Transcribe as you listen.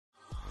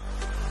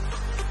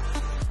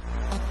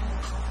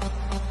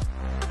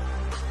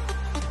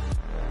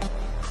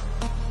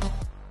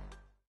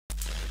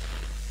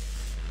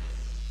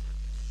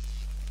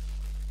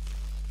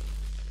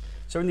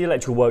So in the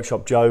electrical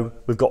workshop, Joe,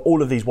 we've got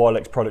all of these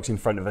Wylex products in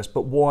front of us,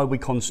 but why are we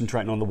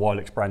concentrating on the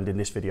Wylex brand in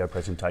this video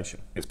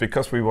presentation? It's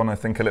because we want to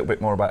think a little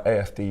bit more about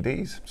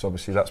AFDDs. So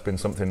obviously that's been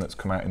something that's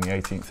come out in the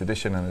 18th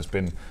edition and has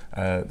been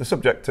the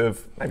subject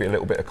of maybe a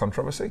little bit of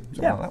controversy,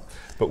 something like that.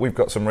 But we've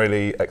got some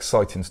really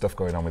exciting stuff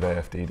going on with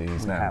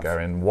AFDDs now,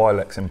 Gary, and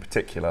Wylex in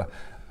particular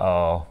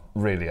are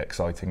really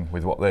exciting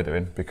with what they're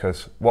doing,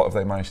 because what have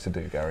they managed to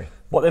do, Gary?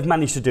 What they've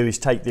managed to do is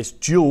take this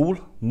dual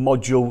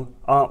module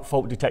arc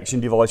fault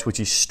detection device, which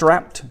is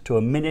strapped to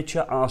a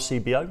miniature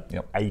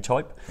RCBO,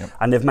 A-type,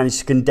 and they've managed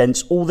to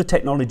condense all the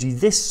technology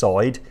this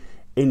side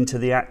into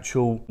the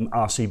actual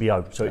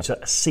RCBO. So it's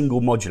a single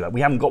modular.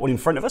 We haven't got one in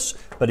front of us,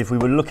 but if we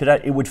were to look at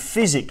it, it would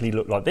physically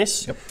look like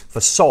this for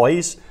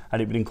size,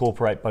 and it would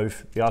incorporate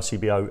both the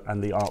RCBO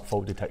and the arc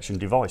fault detection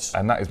device.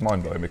 And that is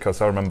mind-blowing, because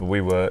I remember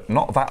we were,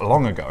 not that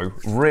long ago,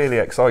 really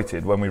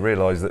excited when we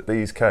realised that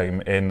these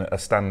came in a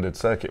standard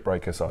circuit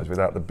breaker size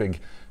without the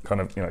big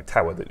kind of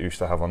tower that you used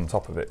to have on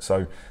top of it.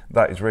 So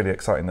that is really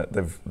exciting that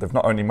they've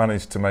not only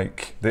managed to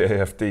make the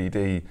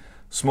AFDD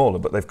smaller,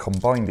 but they've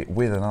combined it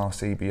with an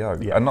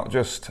RCBO, and not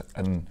just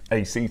an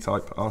AC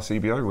type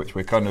RCBO, which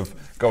we're kind of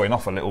going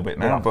off a little bit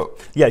now.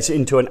 But it's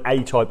into an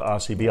A-type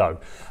RCBO.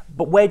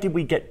 But where did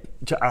we get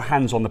to our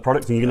hands on the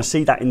product? And you're going to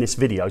see that in this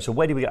video. So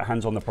where did we get our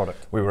hands on the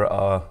product? We were at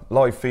our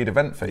live feed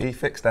event for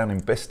eFix down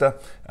in Bicester,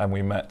 and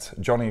we met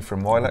Johnny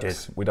from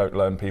Wylex. We don't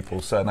learn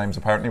people's surnames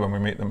apparently when we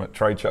meet them at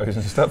trade shows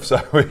and stuff.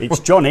 So it's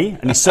Johnny,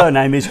 and his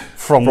surname is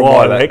from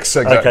Wylex.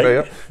 Exactly.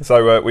 Okay.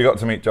 So we got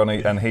to meet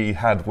Johnny, and he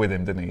had with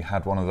him, didn't he?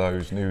 Had one of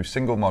those new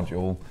single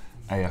module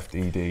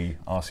AFDD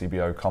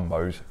RCBO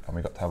combos, and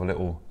we got to have a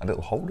little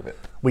hold of it.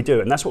 We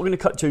do, and that's what we're going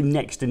to cut to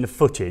next in the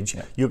footage.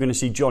 You're going to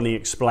see Johnny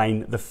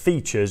explain the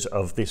features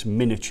of this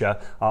miniature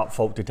arc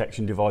fault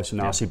detection device and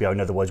RCBO,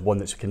 in other words, one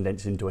that's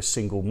condensed into a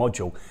single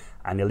module,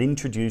 and he'll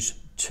introduce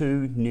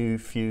two new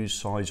fuse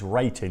size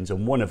ratings,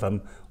 and one of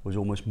them was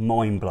almost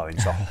mind-blowing,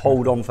 so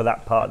hold on for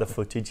that part of the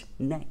footage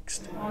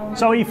next.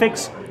 So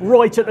eFix,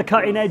 right at the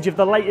cutting edge of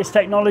the latest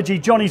technology.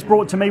 Johnny's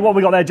brought to me, what have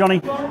we got there, Johnny?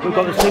 We've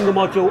got the single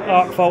module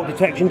arc fault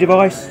detection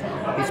device.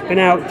 It's been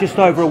out just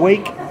over a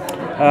week.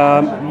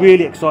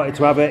 Really excited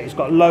to have it. It's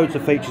got loads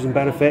of features and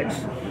benefits.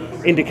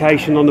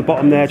 Indication on the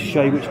bottom there to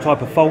show you which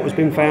type of fault has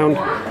been found.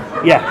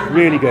 Yeah,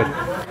 really good.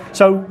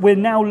 So we're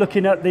now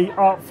looking at the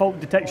arc fault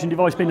detection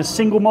device being a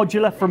single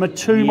modular from a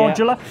two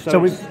modular. So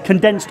we've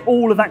condensed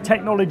all of that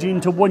technology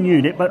into one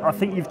unit, but I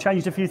think you've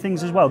changed a few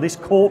things as well. This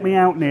caught me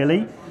out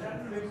nearly.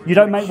 You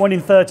don't make one in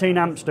 13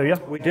 amps, do you?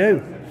 We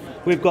do.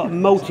 We've got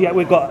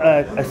we've got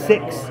a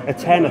 6, a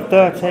 10, a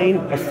 13,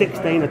 a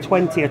 16, a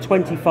 20, a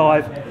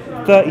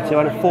 25, 32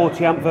 and a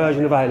 40 amp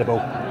version available.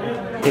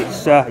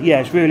 It's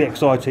it's really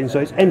exciting.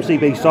 So it's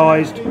MCB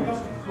sized,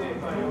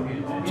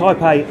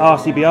 type A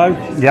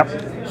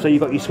RCBO. So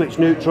you've got your switch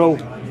neutral,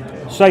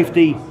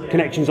 safety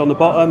connections on the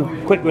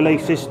bottom, quick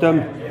release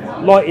system,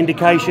 light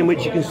indication,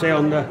 which you can see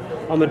on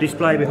the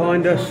display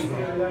behind us.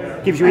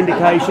 Gives you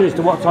indication as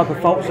to what type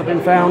of faults have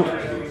been found.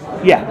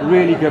 Yeah,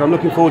 really good. I'm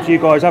looking forward to you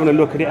guys having a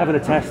look at it, having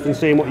a test and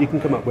seeing what you can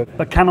come up with.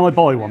 But can I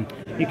buy one?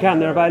 You can,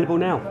 they're available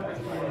now.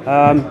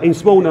 In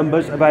small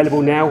numbers,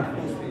 available now.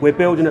 We're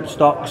building up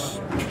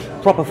stocks.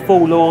 Proper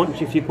full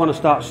launch, if you want to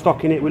start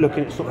stocking it, we're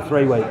looking at sort of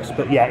 3 weeks.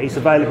 But yeah, it's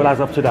available as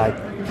of today.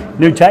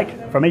 New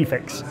tech from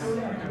eFix.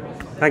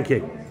 Thank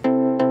you.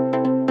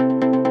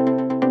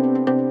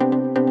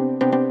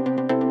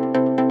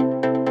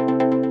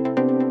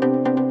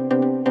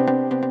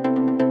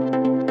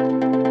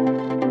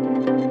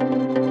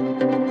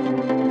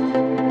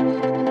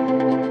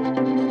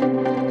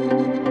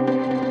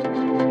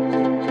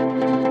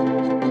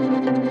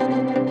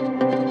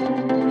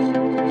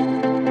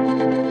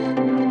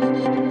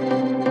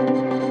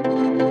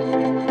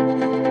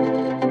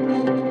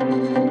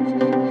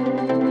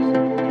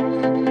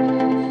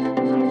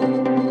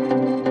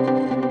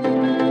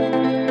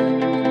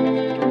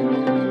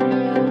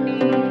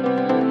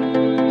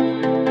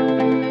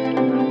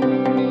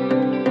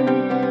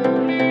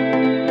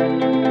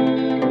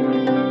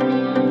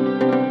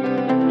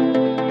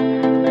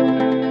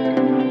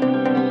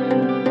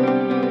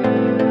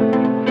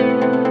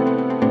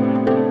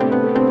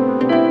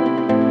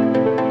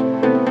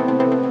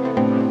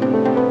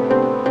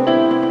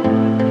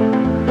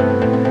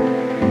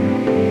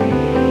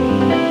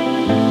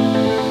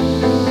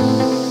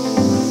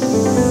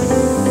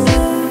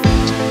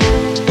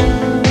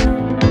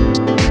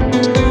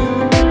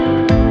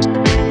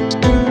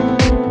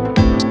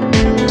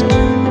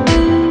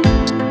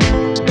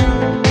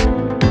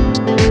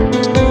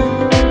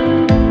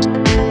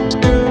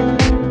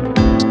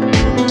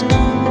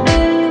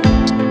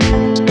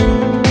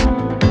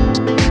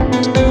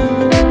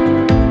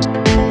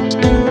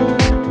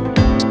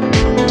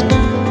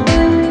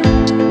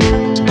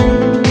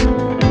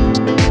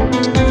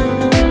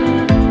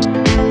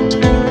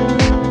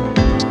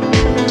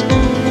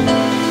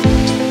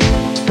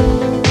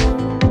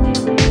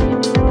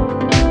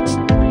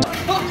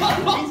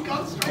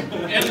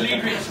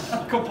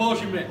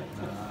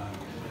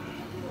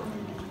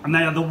 And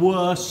they are the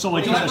worst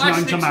side cutters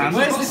known to man.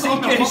 Where's the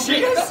CK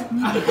sheets?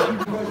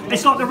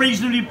 It's like the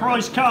reasonably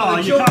priced car.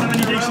 You can't have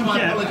any decent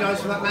kit. I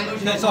apologise for that,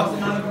 mate. No, it's off.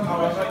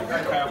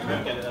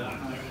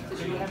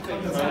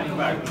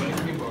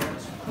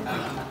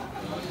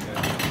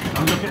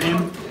 And look at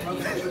him.